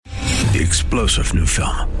The explosive new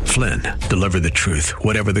film, Flynn, deliver the truth,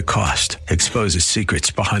 whatever the cost, exposes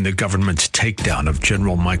secrets behind the government's takedown of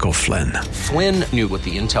General Michael Flynn. Flynn knew what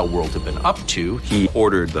the intel world had been up to. He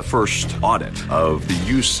ordered the first audit of the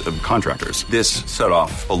use of contractors. This set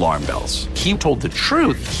off alarm bells. He told the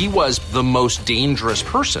truth. He was the most dangerous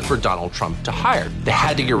person for Donald Trump to hire. They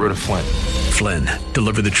had to get rid of Flynn. Flynn,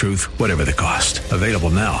 deliver the truth, whatever the cost. Available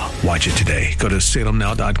now. Watch it today. Go to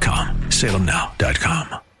salemnow.com.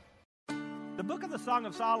 salemnow.com. The book of the Song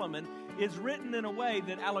of Solomon is written in a way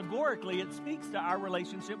that allegorically it speaks to our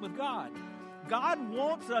relationship with God. God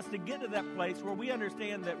wants us to get to that place where we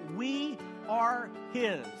understand that we are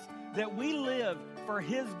His, that we live for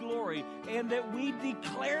His glory, and that we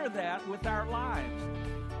declare that with our lives.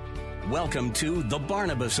 Welcome to The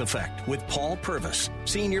Barnabas Effect with Paul Purvis,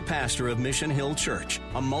 Senior Pastor of Mission Hill Church,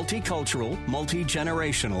 a multicultural,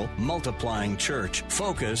 multi-generational, multiplying church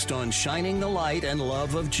focused on shining the light and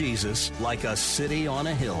love of Jesus like a city on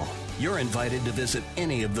a hill. You're invited to visit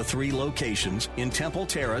any of the 3 locations in Temple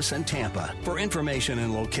Terrace and Tampa. For information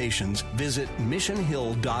and locations, visit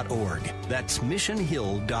missionhill.org. That's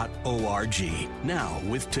missionhill.org. Now,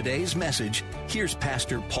 with today's message, here's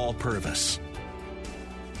Pastor Paul Purvis.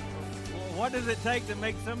 What does it take to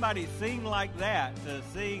make somebody sing like that? To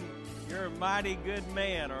sing, "You're a mighty good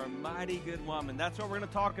man" or "a mighty good woman"? That's what we're going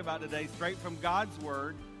to talk about today, straight from God's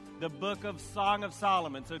Word, the book of Song of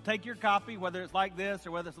Solomon. So take your copy, whether it's like this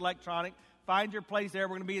or whether it's electronic. Find your place there.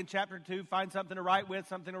 We're going to be in chapter 2. Find something to write with,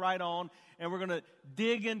 something to write on. And we're going to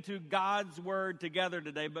dig into God's Word together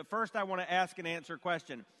today. But first I want to ask and answer a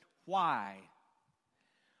question. Why?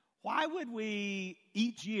 Why would we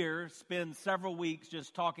each year spend several weeks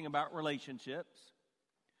just talking about relationships?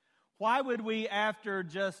 Why would we, after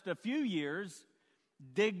just a few years,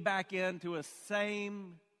 dig back into a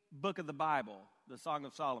same book of the Bible, the Song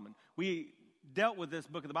of Solomon? We dealt with this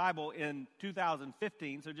book of the Bible in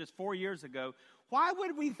 2015, so just 4 years ago. Why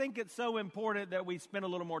would we think it's so important that we spend a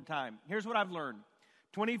little more time? Here's what I've learned.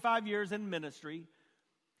 25 years in ministry,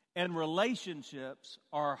 and relationships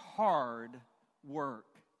are hard work.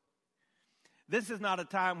 This is not a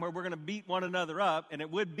time where we're going to beat one another up, and it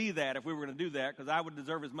would be that if we were going to do that, because I would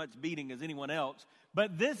deserve as much beating as anyone else.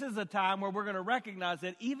 But this is a time where we're going to recognize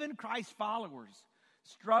that even Christ followers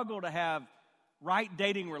struggle to have right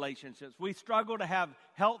dating relationships. We struggle to have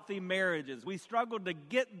healthy marriages. We struggle to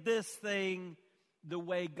get this thing the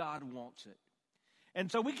way God wants it. And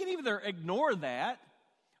so we can either ignore that,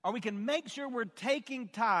 or we can make sure we're taking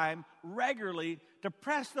time regularly to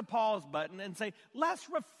press the pause button and say, let's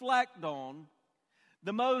reflect on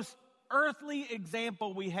the most earthly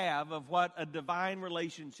example we have of what a divine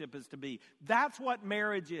relationship is to be. That's what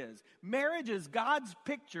marriage is. Marriage is God's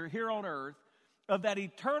picture here on earth of that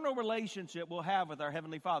eternal relationship we'll have with our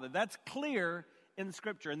Heavenly Father. That's clear in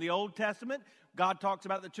Scripture. In the Old Testament, God talks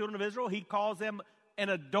about the children of Israel. He calls them an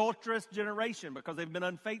adulterous generation because they've been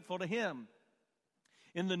unfaithful to Him.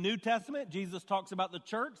 In the New Testament, Jesus talks about the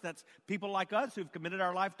church. That's people like us who've committed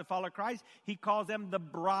our life to follow Christ. He calls them the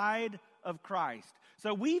bride of Christ.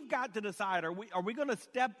 So we've got to decide, are we going to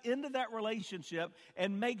step into that relationship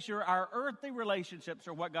and make sure our earthly relationships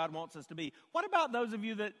are what God wants us to be? What about those of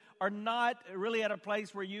you that are not really at a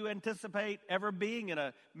place where you anticipate ever being in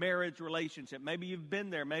a marriage relationship? Maybe you've been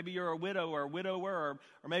there. Maybe you're a widow or a widower,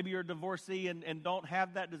 or maybe you're a divorcee and don't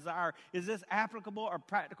have that desire. Is this applicable or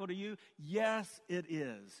practical to you? Yes, it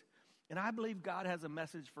is. And I believe God has a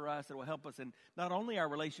message for us that will help us in not only our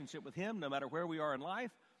relationship with Him, no matter where we are in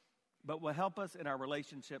life, but will help us in our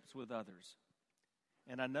relationships with others.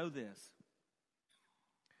 And I know this.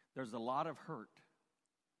 There's a lot of hurt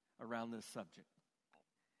around this subject.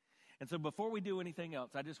 And so before we do anything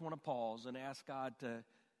else, I just want to pause and ask God to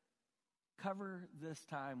cover this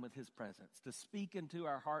time with His presence, to speak into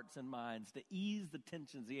our hearts and minds, to ease the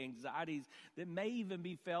tensions, the anxieties that may even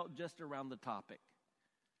be felt just around the topic.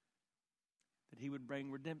 That He would bring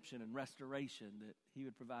redemption and restoration, that He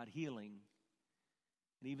would provide healing,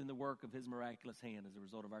 and even the work of His miraculous hand as a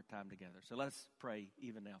result of our time together. So let's pray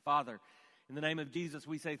even now. Father, in the name of Jesus,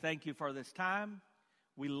 we say thank You for this time.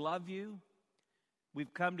 We love You.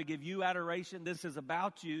 We've come to give You adoration. This is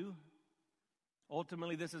about You.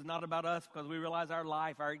 Ultimately, this is not about us because we realize our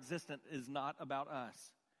life, our existence is not about us.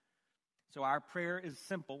 So our prayer is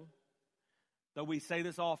simple. Though we say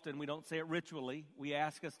this often, we don't say it ritually. We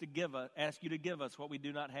ask You to give us what we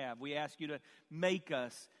do not have. We ask You to make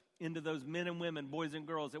us into those men and women, boys and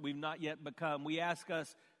girls that we've not yet become. We ask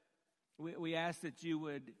that You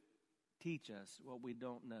would teach us what we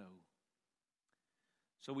don't know.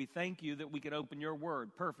 So we thank You that we could open Your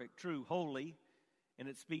word, perfect, true, holy, and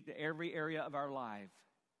it speak to every area of our life.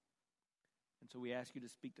 And so we ask you to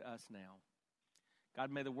speak to us now. God,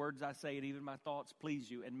 may the words I say and even my thoughts please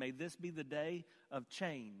you, and may this be the day of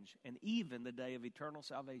change and even the day of eternal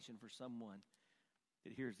salvation for someone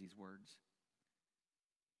that hears these words.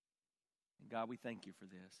 And God, we thank you for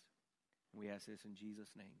this. And we ask this in Jesus'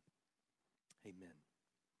 name. Amen.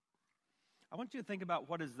 I want you to think about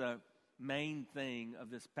what is the main thing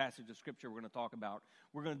of this passage of Scripture we're going to talk about.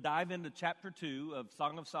 We're going to dive into chapter 2 of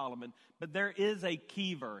Song of Solomon, but there is a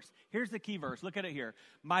key verse. Here's the key verse. Look at it here.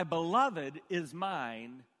 My beloved is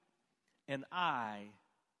mine, and I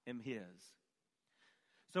am his.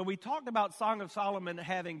 So we talked about Song of Solomon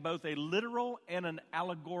having both a literal and an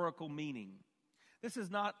allegorical meaning. This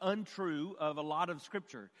is not untrue of a lot of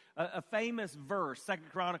Scripture. A famous verse, 2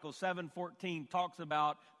 Chronicles 7:14, talks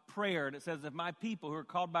about prayer, and it says, if my people who are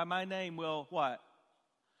called by my name will, what?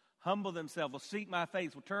 Humble themselves, will seek my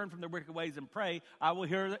face, will turn from their wicked ways and pray, I will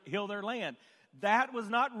heal their land. That was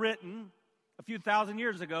not written a few thousand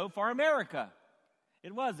years ago for America.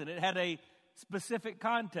 It wasn't. It had a specific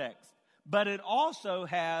context, but it also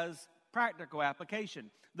has practical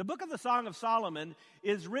application. The book of the Song of Solomon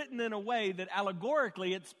is written in a way that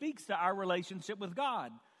allegorically it speaks to our relationship with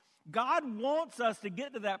God. God wants us to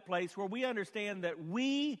get to that place where we understand that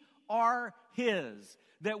we are his,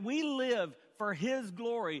 that we live for his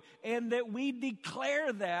glory, and that we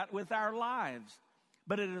declare that with our lives.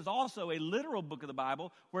 But it is also a literal book of the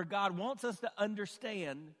Bible where God wants us to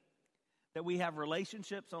understand that we have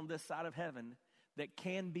relationships on this side of heaven that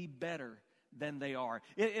can be better than they are.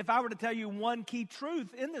 If I were to tell you one key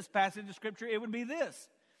truth in this passage of Scripture, it would be this.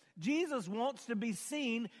 Jesus wants to be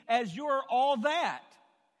seen as you're all that.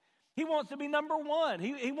 He wants to be number one.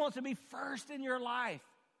 He wants to be first in your life.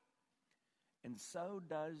 And so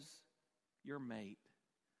does your mate.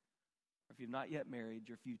 Or if you've not yet married,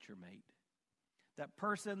 your future mate. That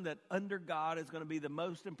person that under God is going to be the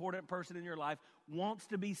most important person in your life wants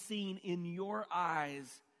to be seen in your eyes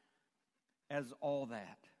as all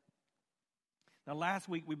that. Now, last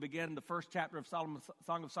week we began the first chapter of Song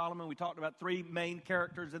of Solomon. We talked about three main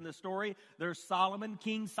characters in this story. There's Solomon,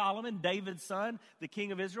 King Solomon, David's son, the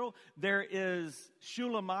king of Israel. There is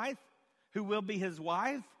Shulamith, who will be his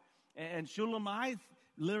wife. And Shulamith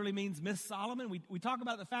literally means Miss Solomon. We talk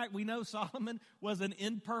about the fact we know Solomon was an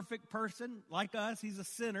imperfect person like us. He's a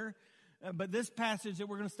sinner. But this passage that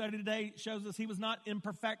we're going to study today shows us he was not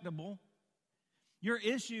imperfectible. Your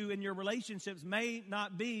issue in your relationships may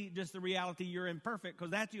not be just the reality you're imperfect,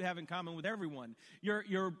 because that you have in common with everyone.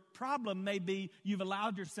 Your problem may be you've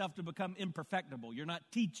allowed yourself to become imperfectible. You're not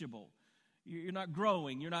teachable. You're not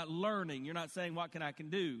growing. You're not learning. You're not saying, what I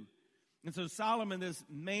can do? And so Solomon, this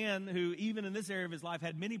man who even in this area of his life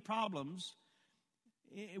had many problems,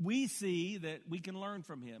 we see that we can learn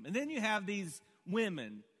from him. And then you have these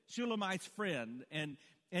women, Shulamite's friend, and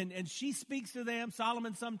she speaks to them.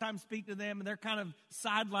 Solomon sometimes speaks to them, and they're kind of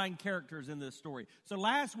sideline characters in this story. So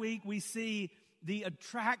last week we see the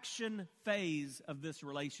attraction phase of this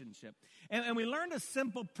relationship. And we learned a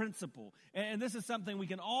simple principle, and this is something we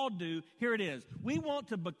can all do. Here it is. We want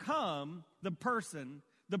to become the person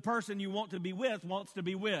you want to be with wants to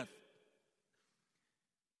be with.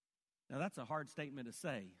 Now that's a hard statement to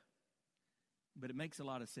say, but it makes a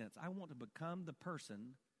lot of sense. I want to become the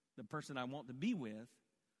person I want to be with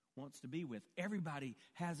wants to be with. Everybody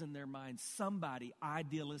has in their mind somebody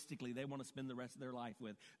idealistically they want to spend the rest of their life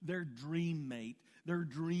with. Their dream mate, their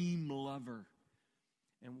dream lover.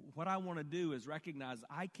 And what I want to do is recognize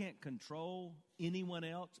I can't control anyone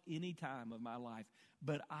else any time of my life,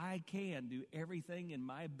 but I can do everything in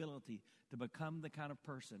my ability to become the kind of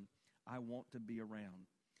person I want to be around.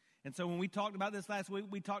 And so when we talked about this last week,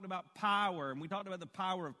 we talked about power, and we talked about the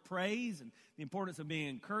power of praise and the importance of being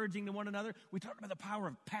encouraging to one another. We talked about the power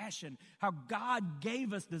of passion, how God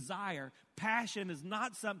gave us desire. Passion is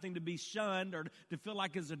not something to be shunned or to feel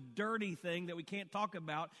like is a dirty thing that we can't talk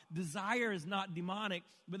about. Desire is not demonic,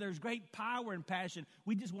 but there's great power in passion.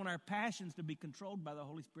 We just want our passions to be controlled by the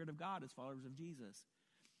Holy Spirit of God as followers of Jesus.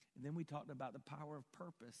 And then we talked about the power of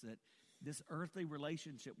purpose, that this earthly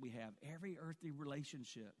relationship we have, every earthly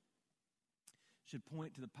relationship, should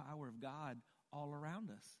point to the power of God all around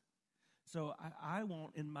us. So I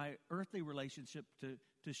want in my earthly relationship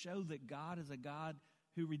to show that God is a God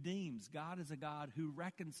who redeems. God is a God who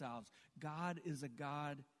reconciles. God is a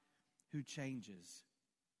God who changes.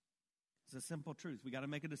 It's a simple truth. We got to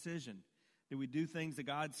make a decision. Do we do things that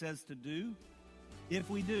God says to do? If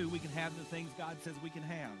we do, we can have the things God says we can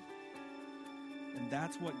have. And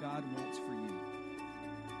that's what God wants for you.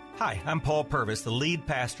 Hi, I'm Paul Purvis, the lead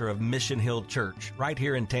pastor of Mission Hill Church, right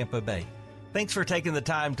here in Tampa Bay. Thanks for taking the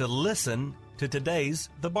time to listen to today's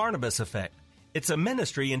The Barnabas Effect. It's a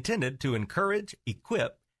ministry intended to encourage,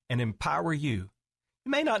 equip, and empower you.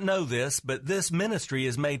 You may not know this, but this ministry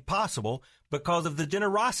is made possible because of the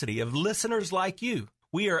generosity of listeners like you.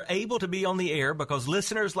 We are able to be on the air because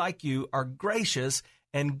listeners like you are gracious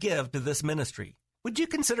and give to this ministry. Would you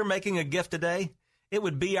consider making a gift today? It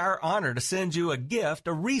would be our honor to send you a gift,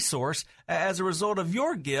 a resource, as a result of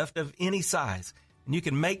your gift of any size. And you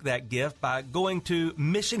can make that gift by going to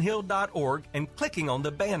missionhill.org and clicking on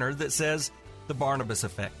the banner that says The Barnabas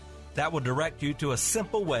Effect. That will direct you to a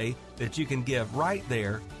simple way that you can give right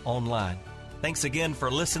there online. Thanks again for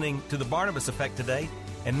listening to The Barnabas Effect today.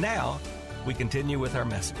 And now, we continue with our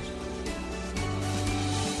message.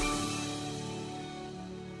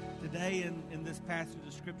 Today in this passage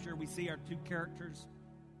of Scripture, we see our two characters,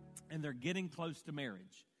 and they're getting close to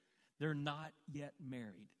marriage. They're not yet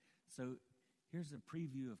married. So here's a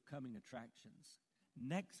preview of coming attractions.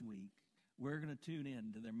 Next week, we're going to tune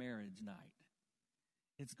in to their marriage night.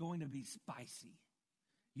 It's going to be spicy.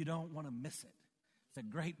 You don't want to miss it. It's a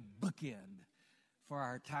great bookend for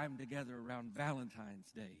our time together around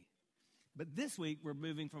Valentine's Day. But this week, we're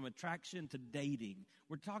moving from attraction to dating.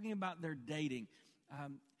 We're talking about their dating.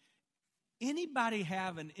 Anybody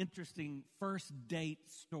have an interesting first date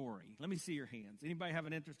story? Let me see your hands. Anybody have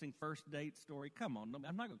an interesting first date story? Come on,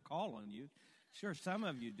 I'm not going to call on you. Sure, some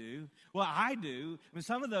of you do. Well, I do. I mean,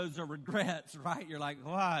 some of those are regrets, right? You're like,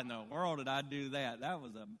 why in the world did I do that? That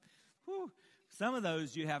was whew. Some of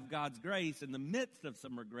those you have God's grace in the midst of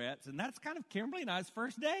some regrets, and that's kind of Kimberly and I's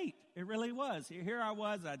first date. It really was. Here I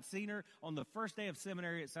was. I'd seen her on the first day of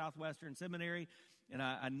seminary at Southwestern Seminary, and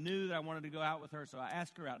I knew that I wanted to go out with her, so I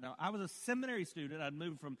asked her out. Now, I was a seminary student. I'd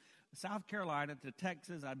moved from South Carolina to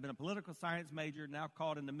Texas. I'd been a political science major, now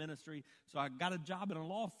called into ministry, so I got a job in a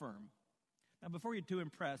law firm. Now, before you're too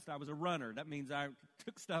impressed, I was a runner. That means I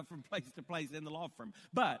took stuff from place to place in the law firm.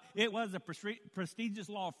 But it was a prestigious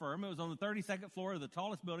law firm. It was on the 32nd floor of the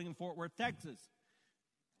tallest building in Fort Worth, Texas.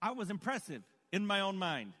 I was impressive in my own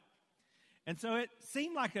mind. And so it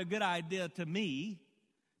seemed like a good idea to me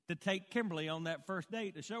to take Kimberly on that first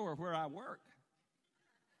date to show her where I work.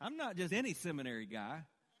 I'm not just any seminary guy.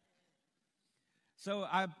 So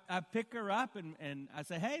I pick her up and I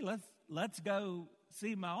say, hey, let's go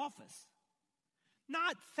see my office.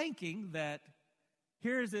 Not thinking that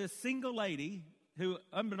here's this single lady who,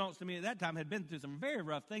 unbeknownst to me at that time, had been through some very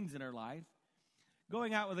rough things in her life,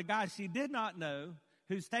 going out with a guy she did not know,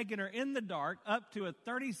 who's taken her in the dark up to a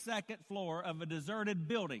 32nd floor of a deserted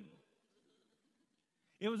building.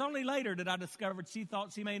 It was only later that I discovered she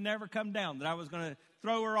thought she may never come down, that I was going to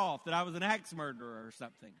throw her off, that I was an axe murderer or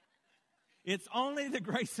something. It's only the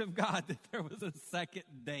grace of God that there was a second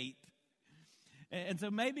date. And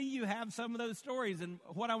so maybe you have some of those stories. And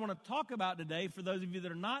what I want to talk about today, for those of you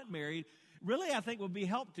that are not married, really I think will be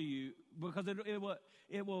help to you, because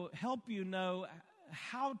it will help you know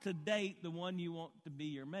how to date the one you want to be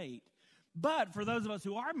your mate. But for those of us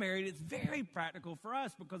who are married, it's very practical for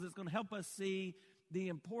us, because it's going to help us see the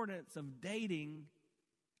importance of dating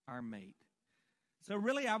our mate. So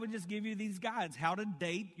really, I would just give you these guides, how to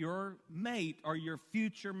date your mate or your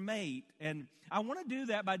future mate. And I want to do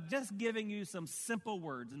that by just giving you some simple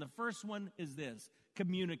words. And the first one is this: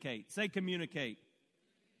 communicate. Say communicate.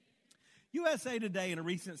 USA Today in a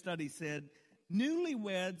recent study said,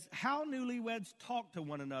 how newlyweds talk to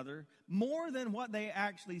one another more than what they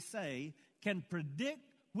actually say can predict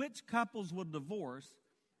which couples will divorce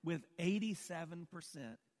with 87%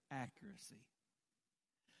 accuracy.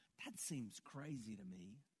 That seems crazy to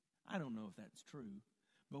me. I don't know if that's true.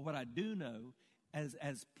 But what I do know, as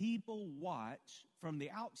people watch from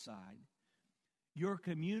the outside, your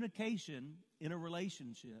communication in a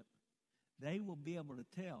relationship, they will be able to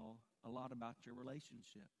tell a lot about your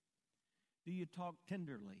relationship. Do you talk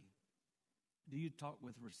tenderly? Do you talk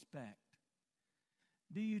with respect?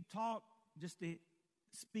 Do you talk just to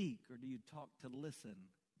speak, or do you talk to listen?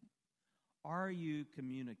 Are you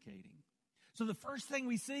communicating? So the first thing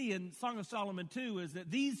we see in Song of Solomon 2 is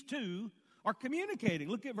that these two are communicating.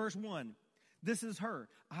 Look at verse 1. This is her.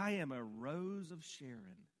 I am a rose of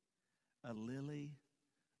Sharon, a lily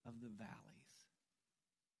of the valleys.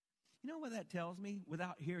 You know what that tells me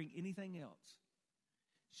without hearing anything else?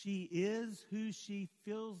 She is who she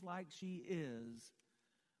feels like she is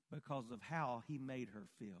because of how he made her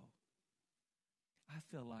feel. I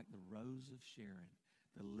feel like the rose of Sharon,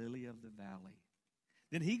 the lily of the valley.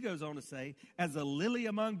 Then he goes on to say, as a lily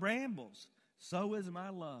among brambles, so is my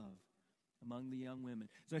love among the young women.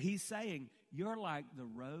 So he's saying, you're like the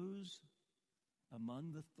rose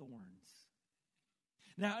among the thorns.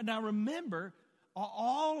 Now remember,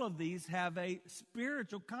 All of these have a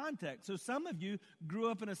spiritual context. So some of you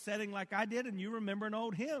grew up in a setting like I did, and you remember an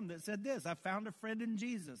old hymn that said this: I found a friend in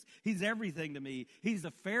Jesus. He's everything to me. He's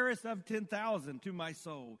the fairest of 10,000 to my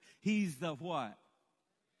soul. He's the what?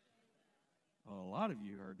 Well, a lot of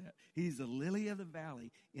you heard that. He's the lily of the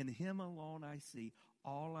valley. In him alone I see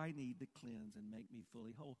all I need to cleanse and make me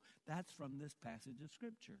fully whole. That's from this passage of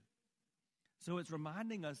Scripture. So it's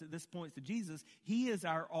reminding us that this points to Jesus. He is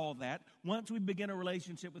our all that. Once we begin a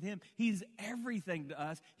relationship with him, he's everything to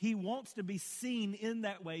us. He wants to be seen in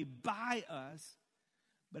that way by us.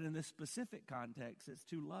 But in this specific context, it's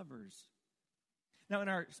two lovers. Now, in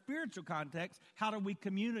our spiritual context, how do we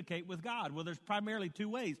communicate with God? Well, there's primarily two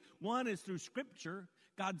ways. One is through Scripture.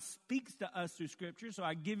 God speaks to us through Scripture, so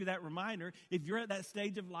I give you that reminder. If you're at that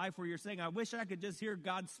stage of life where you're saying, I wish I could just hear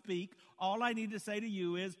God speak, all I need to say to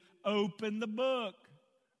you is, open the book.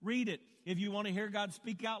 Read it. If you want to hear God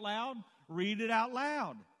speak out loud, read it out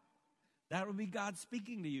loud. That will be God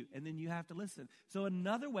speaking to you, and then you have to listen. So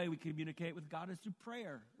another way we communicate with God is through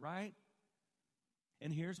prayer, right?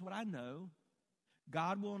 And here's what I know.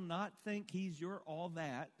 God will not think he's your all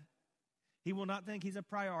that. He will not think he's a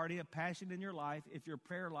priority, a passion in your life if your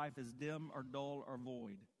prayer life is dim or dull or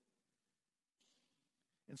void.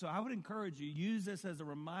 And so I would encourage you, use this as a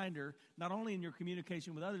reminder, not only in your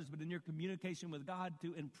communication with others, but in your communication with God,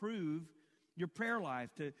 to improve your prayer life,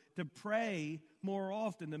 to pray more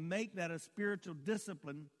often, to make that a spiritual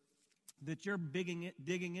discipline that you're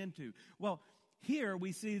digging into. Well, here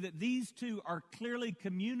we see that these two are clearly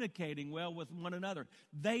communicating well with one another.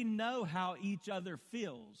 They know how each other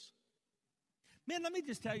feels. Man, let me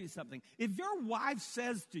just tell you something. If your wife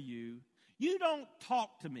says to you, you don't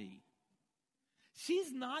talk to me,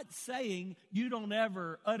 she's not saying you don't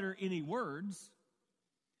ever utter any words.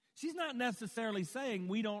 She's not necessarily saying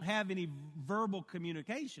we don't have any verbal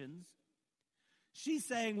communications. She's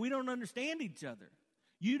saying we don't understand each other.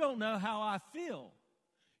 You don't know how I feel.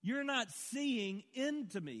 You're not seeing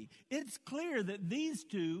into me. It's clear that these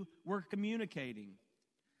two were communicating.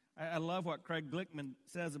 I love what Craig Glickman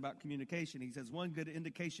says about communication. He says, one good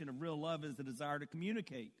indication of real love is the desire to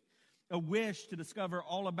communicate, a wish to discover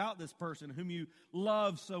all about this person whom you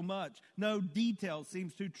love so much. No detail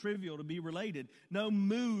seems too trivial to be related. No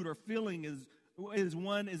mood or feeling is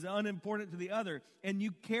unimportant to the other. And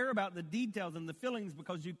you care about the details and the feelings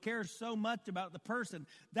because you care so much about the person.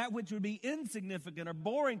 That which would be insignificant or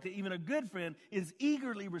boring to even a good friend is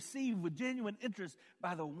eagerly received with genuine interest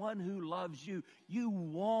by the one who loves you. You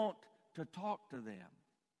want to talk to them.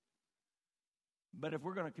 But if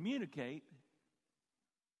we're going to communicate,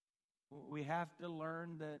 we have to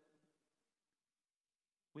learn that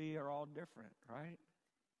we are all different, right?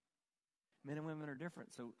 Men and women are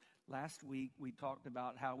different. So last week we talked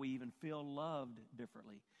about how we even feel loved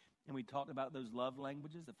differently. And we talked about those love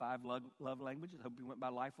languages, the 5 love languages. I hope you went by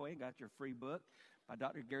Lifeway and got your free book by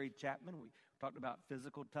Dr. Gary Chapman. We talked about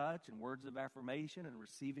physical touch and words of affirmation and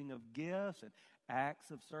receiving of gifts and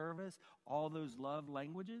acts of service, all those love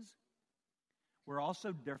languages. We're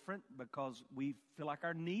also different because we feel like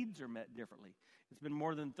our needs are met differently. It's been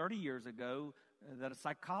more than 30 years ago that a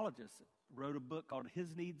psychologist wrote a book called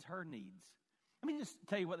His Needs, Her Needs. Let me just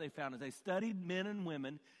tell you what they found. Is they studied men and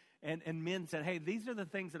women, and men said, hey, these are the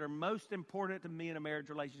things that are most important to me in a marriage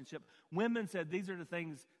relationship. Women said, these are the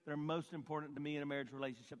things that are most important to me in a marriage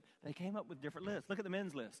relationship. They came up with different lists. Look at the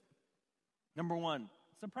men's list. Number 1,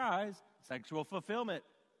 surprise, sexual fulfillment.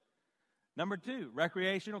 Number 2,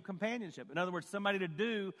 recreational companionship. In other words, somebody to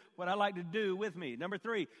do what I like to do with me. Number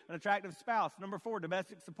 3, an attractive spouse. Number 4,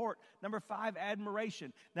 domestic support. Number 5,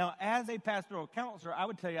 admiration. Now, as a pastoral counselor, I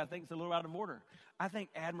would tell you I think it's a little out of order. I think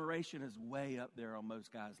admiration is way up there on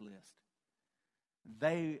most guys' list.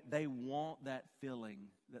 They want that feeling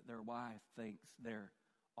that their wife thinks they're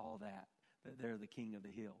all that they're the king of the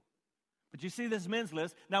hill. But you see this men's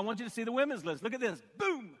list. Now, I want you to see the women's list. Look at this.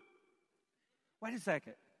 Boom! Wait a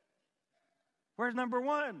second. Where's number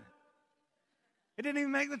 1? It didn't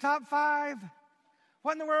even make the top 5.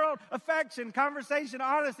 What in the world? Affection, conversation,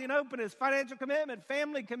 honesty and openness, financial commitment,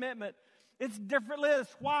 family commitment. It's different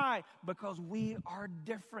lists. Why? Because we are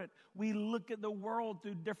different. We look at the world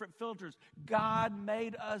through different filters. God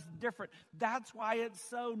made us different. That's why it's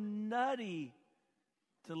so nutty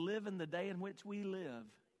to live in the day in which we live,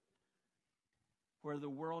 where the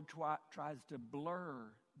world tries to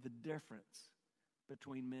blur the difference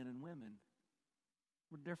between men and women.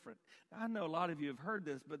 We're different. Now, I know a lot of you have heard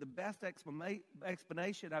this, but the best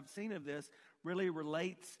explanation I've seen of this really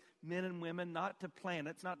relates men and women not to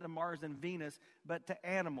planets, not to Mars and Venus, but to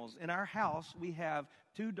animals. In our house, we have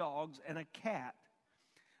 2 dogs and a cat.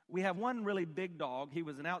 We have one really big dog. He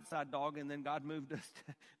was an outside dog, and then God moved us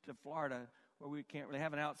to Florida, where we can't really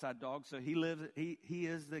have an outside dog. So he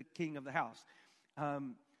is the king of the house.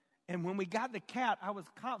 And when we got the cat, I was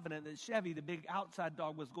confident that Chevy, the big outside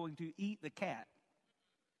dog, was going to eat the cat.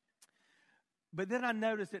 But then I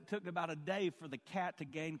noticed it took about a day for the cat to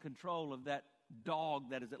gain control of that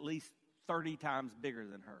dog that is at least 30 times bigger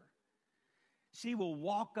than her. She will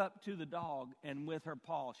walk up to the dog, and with her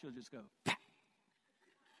paw, she'll just go, pat.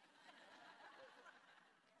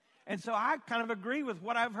 And so I kind of agree with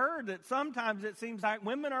what I've heard, that sometimes it seems like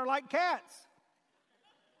women are like cats.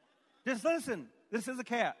 Just listen, this is a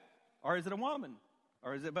cat. Or is it a woman?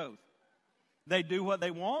 Or is it both? They do what they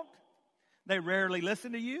want. They rarely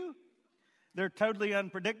listen to you. They're totally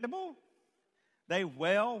unpredictable. They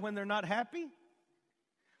wail when they're not happy.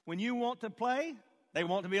 When you want to play, they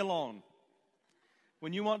want to be alone.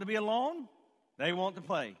 When you want to be alone, they want to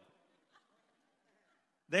play.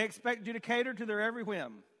 They expect you to cater to their every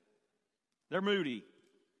whim. They're moody.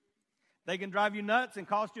 They can drive you nuts and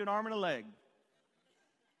cost you an arm and a leg.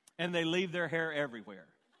 And they leave their hair everywhere.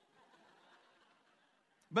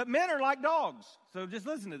 But men are like dogs. So just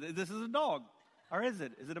listen to this. This is a dog. Or is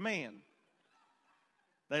it? Is it a man?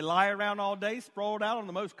 They lie around all day, sprawled out on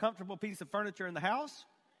the most comfortable piece of furniture in the house.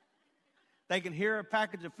 They can hear a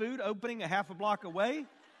package of food opening a half a block away.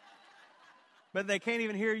 But they can't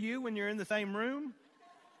even hear you when you're in the same room.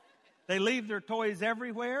 They leave their toys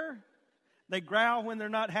everywhere. They growl when they're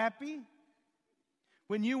not happy.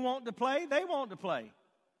 When you want to play, they want to play.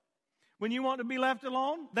 When you want to be left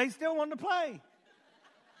alone, they still want to play.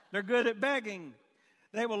 They're good at begging.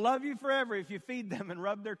 They will love you forever if you feed them and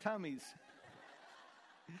rub their tummies.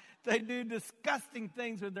 They do disgusting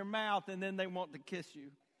things with their mouth, and then they want to kiss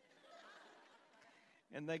you.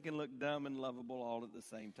 And they can look dumb and lovable all at the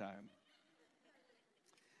same time.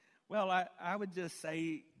 Well, I would just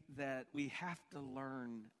say that we have to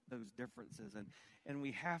learn those differences, and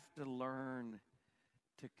we have to learn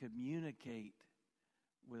to communicate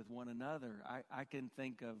with one another. I can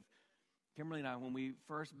think of Kimberly and I, when we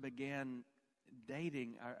first began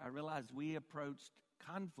dating, I realized we approached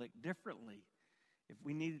conflict differently. If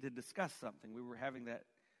we needed to discuss something, we were having that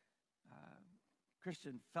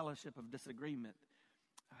Christian fellowship of disagreement.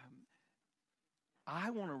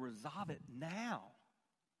 I want to resolve it now.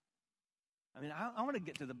 I mean, I want to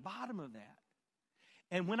get to the bottom of that.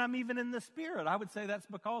 And when I'm even in the spirit, I would say that's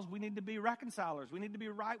because we need to be reconcilers. We need to be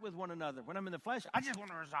right with one another. When I'm in the flesh, I just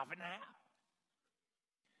want to resolve it now.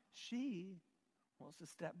 She wants to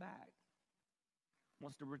step back,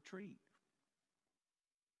 wants to retreat.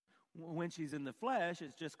 When she's in the flesh,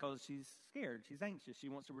 it's just because she's scared. She's anxious. She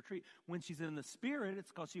wants to retreat. When she's in the spirit,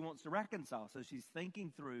 it's because she wants to reconcile. So she's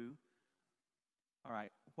thinking through, all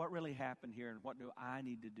right, what really happened here and what do I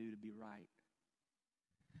need to do to be right?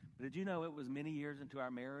 But did you know it was many years into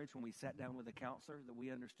our marriage when we sat down with a counselor that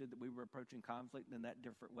we understood that we were approaching conflict in that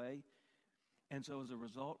different way? And so as a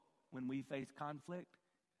result, when we faced conflict,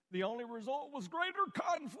 the only result was greater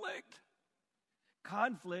conflict.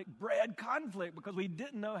 Conflict bred conflict because we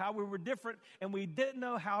didn't know how we were different and we didn't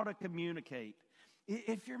know how to communicate.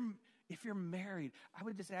 If you're married, I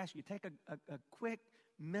would just ask you, take a quick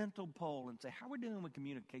mental poll and say, how are we doing with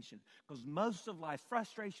communication? Because most of life's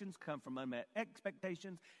frustrations come from unmet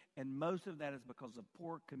expectations, and most of that is because of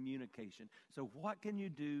poor communication. So what can you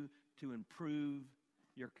do to improve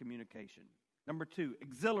your communication? Number 2,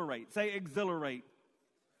 exhilarate. Say exhilarate.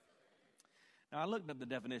 Now, I looked up the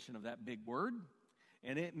definition of that big word,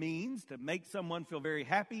 and it means to make someone feel very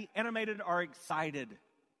happy, animated, or excited,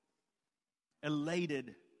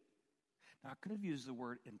 elated. Now, I could have used the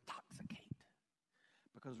word intoxicate,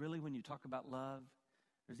 because really when you talk about love,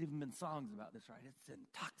 there's even been songs about this, right? It's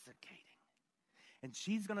intoxicating. And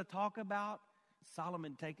she's going to talk about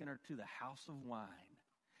Solomon taking her to the house of wine.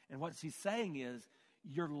 And what she's saying is,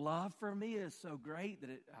 your love for me is so great that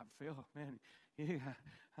I feel, man,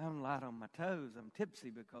 I'm light on my toes. I'm tipsy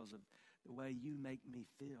because of the way you make me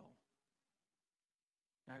feel.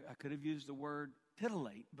 I could have used the word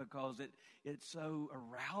titillate because it so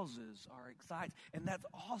arouses or excites. And that's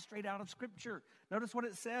all straight out of Scripture. Notice what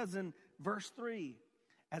it says in verse 3.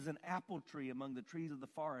 As an apple tree among the trees of the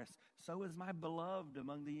forest, so is my beloved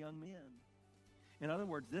among the young men. In other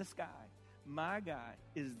words, this guy, my guy,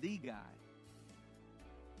 is the guy.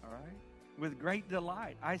 All right? With great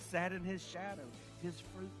delight, I sat in his shadow. His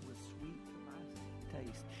fruit was sweet to my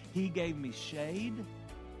taste. He gave me shade,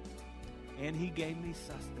 and he gave me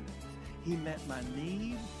sustenance. He met my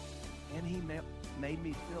need, and he made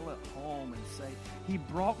me feel at home and safe. He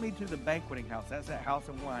brought me to the banqueting house. That's that house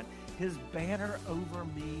of wine. His banner over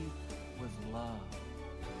me was love.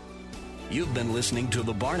 You've been listening to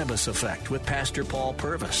The Barnabas Effect with Pastor Paul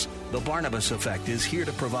Purvis. The Barnabas Effect is here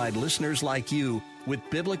to provide listeners like you with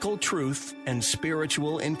biblical truth and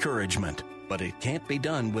spiritual encouragement. But it can't be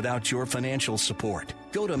done without your financial support.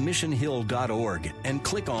 Go to missionhill.org and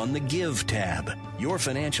click on the Give tab. Your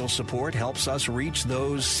financial support helps us reach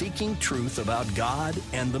those seeking truth about God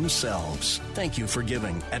and themselves. Thank you for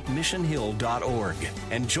giving at missionhill.org.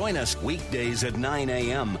 And join us weekdays at 9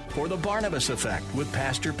 a.m. for The Barnabas Effect with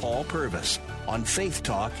Pastor Paul Purvis on Faith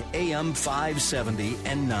Talk AM 570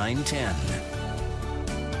 and 910.